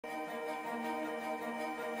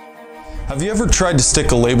Have you ever tried to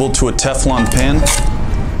stick a label to a Teflon pan?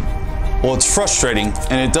 Well, it's frustrating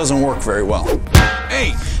and it doesn't work very well.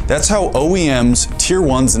 Hey! That's how OEMs, Tier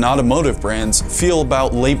 1s, and automotive brands feel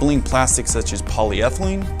about labeling plastics such as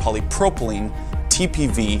polyethylene, polypropylene,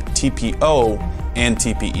 TPV, TPO, and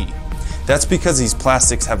TPE. That's because these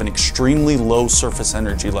plastics have an extremely low surface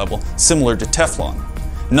energy level, similar to Teflon.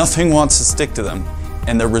 Nothing wants to stick to them,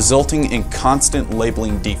 and they're resulting in constant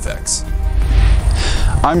labeling defects.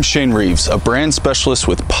 I'm Shane Reeves, a brand specialist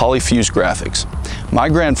with Polyfuze Graphics. My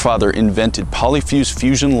grandfather invented Polyfuze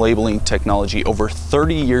fusion labeling technology over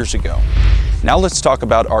 30 years ago. Now let's talk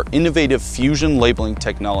about our innovative fusion labeling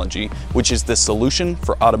technology, which is the solution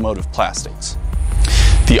for automotive plastics.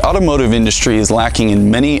 The automotive industry is lacking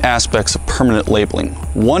in many aspects of permanent labeling.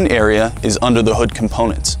 One area is under the hood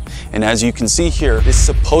components. And as you can see here, this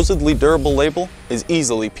supposedly durable label is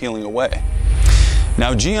easily peeling away.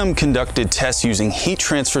 Now, GM conducted tests using heat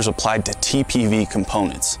transfers applied to TPV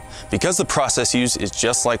components. Because the process used is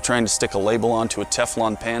just like trying to stick a label onto a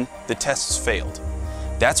Teflon pan, the tests failed.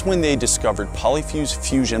 That's when they discovered Polyfuze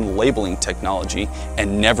fusion labeling technology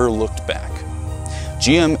and never looked back.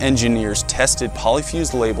 GM engineers tested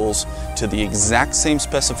Polyfuze labels to the exact same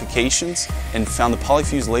specifications and found the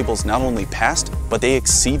Polyfuze labels not only passed, but they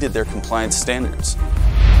exceeded their compliance standards.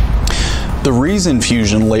 The reason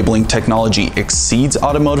fusion labeling technology exceeds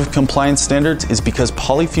automotive compliance standards is because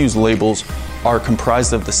Polyfuze labels are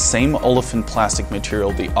comprised of the same olefin plastic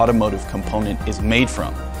material the automotive component is made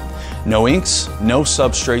from. No inks, no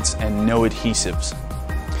substrates, and no adhesives.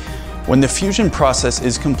 When the fusion process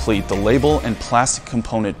is complete, the label and plastic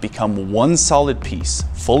component become one solid piece,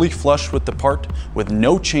 fully flush with the part, with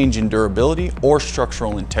no change in durability or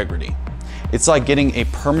structural integrity. It's like getting a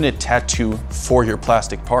permanent tattoo for your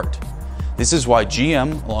plastic part. This is why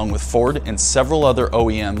GM, along with Ford and several other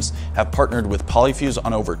OEMs, have partnered with Polyfuze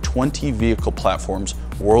on over 20 vehicle platforms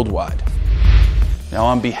worldwide. Now,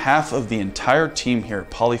 on behalf of the entire team here at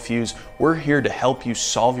Polyfuze, we're here to help you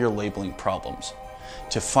solve your labeling problems.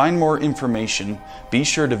 To find more information, be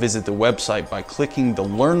sure to visit the website by clicking the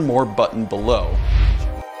Learn More button below